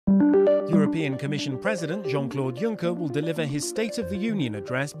European Commission President Jean-Claude Juncker will deliver his State of the Union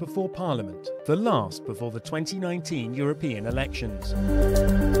address before Parliament, the last before the 2019 European elections.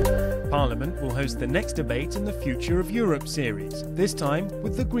 Parliament will host the next debate in the Future of Europe series, this time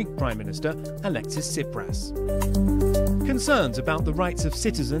with the Greek Prime Minister Alexis Tsipras. Concerns about the rights of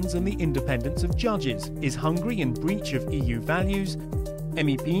citizens and the independence of judges. Is Hungary in breach of EU values?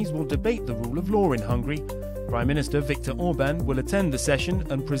 MEPs will debate the rule of law in Hungary. Prime Minister Viktor Orban will attend the session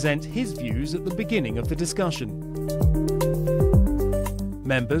and present his views at the beginning of the discussion.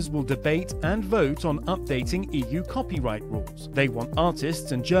 Members will debate and vote on updating EU copyright rules. They want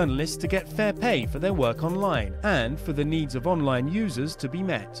artists and journalists to get fair pay for their work online and for the needs of online users to be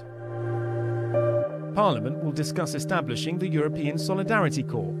met. Parliament will discuss establishing the European Solidarity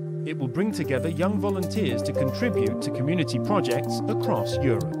Corps. It will bring together young volunteers to contribute to community projects across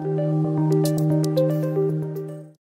Europe.